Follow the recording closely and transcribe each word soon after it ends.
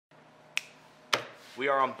We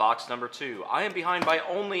are on box number 2. I am behind by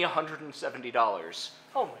only $170.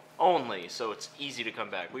 Only. Only, so it's easy to come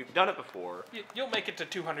back. We've done it before. You'll make it to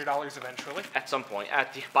 $200 eventually. At some point,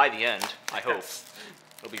 by the end, I hope.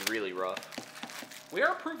 It'll be really rough. We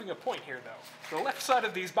are proving a point here, though. The left side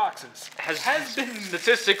of these boxes Has been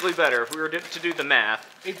statistically better if we were to do the math.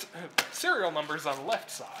 It's serial numbers on the left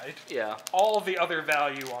side. Yeah. All the other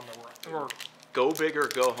value on the right. Or Go big or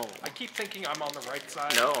go home. I keep thinking I'm on the right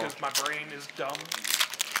side No. because my brain is dumb.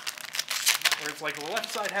 Where it's like the left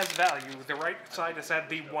side has value, the right side has had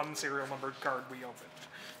the one serial numbered card we opened.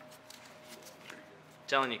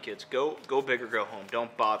 Telling you kids, go big or go home.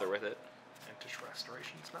 Don't bother with it. Vintage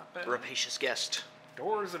Restoration's not bad. Rapacious Guest.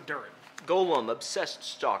 Doors of Durin. Golem, Obsessed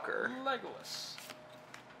Stalker. Legolas.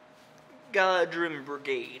 Godrim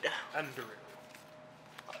Brigade. Underil.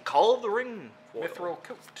 Call of the Ring. Foil. Mithril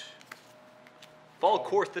Coat.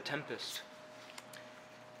 Falcorth the Tempest.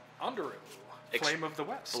 Underil. Flame of the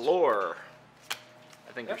West. Floor.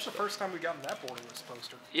 I think That's the first time we got in that borderless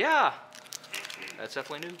poster. Yeah. That's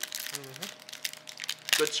definitely new.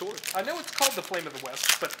 Good sword. I know it's called the Flame of the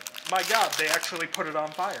West, but my god, they actually put it on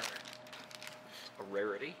fire. A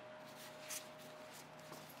rarity.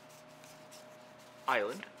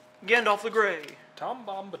 Island. Gandalf the Grey. Tom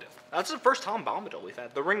Bombadil. That's the first Tom Bombadil we've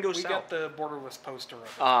had. The Ring Goes We South. got the borderless poster of it.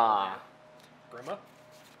 Ah. Grima.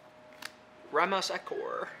 Ramas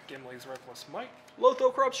Akor. Gimli's Reckless Might.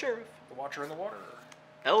 Lotho Corrupt Sheriff. The Watcher in the Water.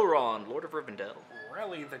 Elrond, Lord of Rivendell.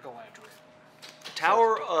 Rally the Galadriel.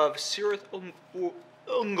 Tower of Cirith Ungol,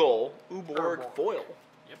 Uborg Urborg. Foil.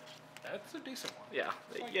 Yep. That's a decent one. Yeah.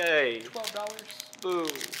 Like Yay. $12. Boo.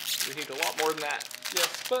 We need a lot more than that.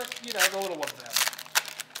 Yes, but, you know, the little of that.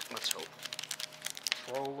 Let's hope.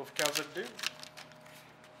 Scroll of Khazad-dûm.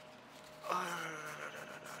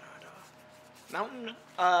 Mountain,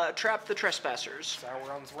 Trap the Trespassers.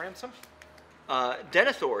 Sauron's Ransom.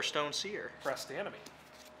 Denethor, Stone Seer. Press the Enemy.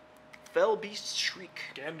 Fell Beast's Shriek.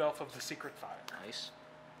 Gandalf of the Secret Fire. Nice.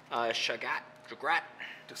 Shagrat.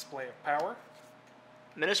 Display of Power.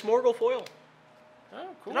 Minas Morgul Foil. Oh,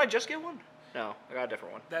 cool. Did I just get one? No, I got a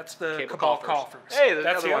different one. That's the Cable Cabal Coffers. Coffers. Hey, there's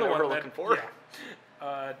That's the the other other one one we're that, looking for.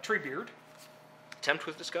 Yeah. Treebeard. Tempt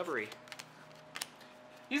with Discovery.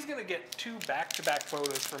 He's going to get 2 back-to-back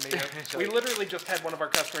photos from me. We literally just had one of our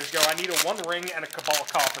customers go, I need a One Ring and a Cabal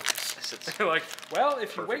Coffers. It's like, well,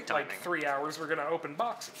 if you wait perfect like timing. 3 hours, we're going to open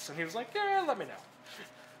boxes. And he was like, yeah, let me know.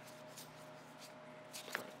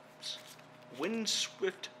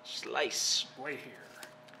 Windswift Slice. Wait here.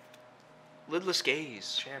 Lidless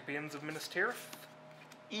Gaze. Champions of Minas Tirith.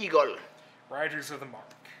 Eagle. Riders of the Mark.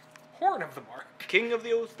 Horn of the Mark. King of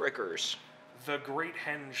the Oathbreakers. The Great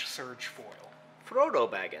Henge Surge Foil.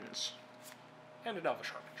 Frodo Baggins. And an Elvish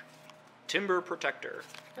Harbinger. Timber Protector.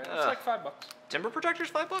 It's like $5. Timber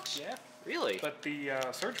Protector's $5? Yeah. Really? But the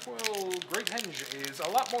Surge Foil Great Henge is a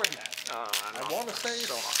lot more than that. I want to say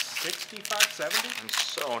so 65, 70. I'm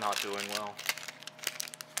so not doing well.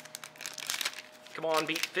 Come on,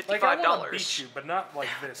 beat $55. Like, I want to beat you, but not like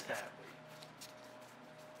this badly.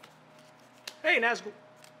 Hey, Nazgul.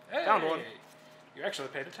 Hey, Found one. You actually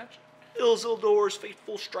paid attention. Ilsildor's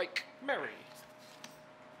Fateful Strike. Mary.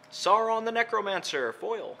 Sauron the Necromancer.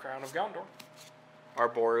 Foil. Crown of Gondor.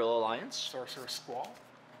 Arboreal Alliance. Sorcerer's Squall.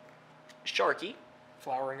 Sharky.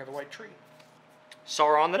 Flowering of the White Tree.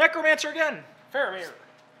 Sauron the Necromancer again. Faramir.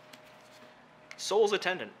 Soul's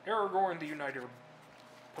Attendant. Aragorn the Uniter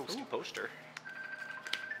poster. Ooh, poster.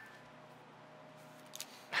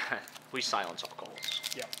 We silence all calls.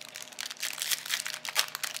 Yeah.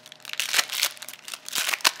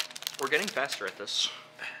 We're getting faster at this.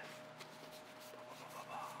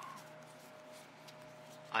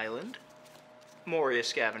 Island. Moria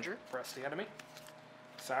Scavenger. Press the Enemy.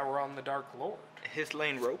 Sauron the Dark Lord.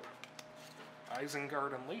 Hithlane Rope.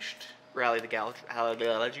 Isengard Unleashed. Rally the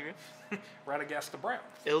Galadriel. Radagast the Brown.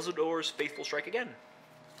 Ilsildor's Faithful Strike again.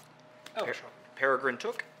 Elvish Peregrine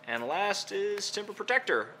Took. And last is Timber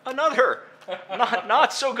Protector. Another!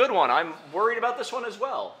 not so good one. I'm worried about this one as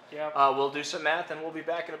well. Yep. We'll do some math and we'll be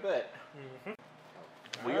back in a bit.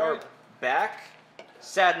 We All are right. back.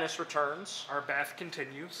 Sadness returns. Our bath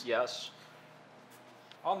continues. Yes.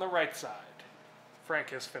 On the right side, Frank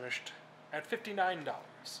has finished at $59.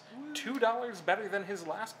 $2 better than his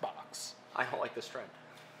last box. I don't like this trend.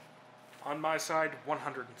 On my side,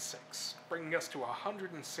 $106, bringing us to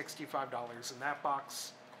 $165 in that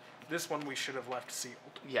box. This one we should have left sealed.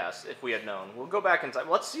 Yes, if we had known. We'll go back in time.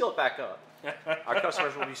 Let's seal it back up. Our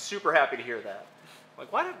customers will be super happy to hear that.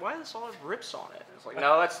 Like, why does this all have rips on it? It's like,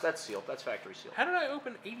 no, that's sealed. That's factory sealed. How did I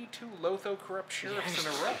open 82 Lotho Corrupt Sheriffs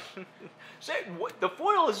in a row? Say, the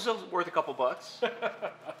foil is still worth a couple bucks.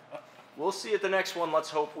 we'll see at the next one. Let's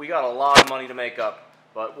hope we got a lot of money to make up,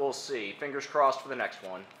 but we'll see. Fingers crossed for the next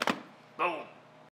one. Boom.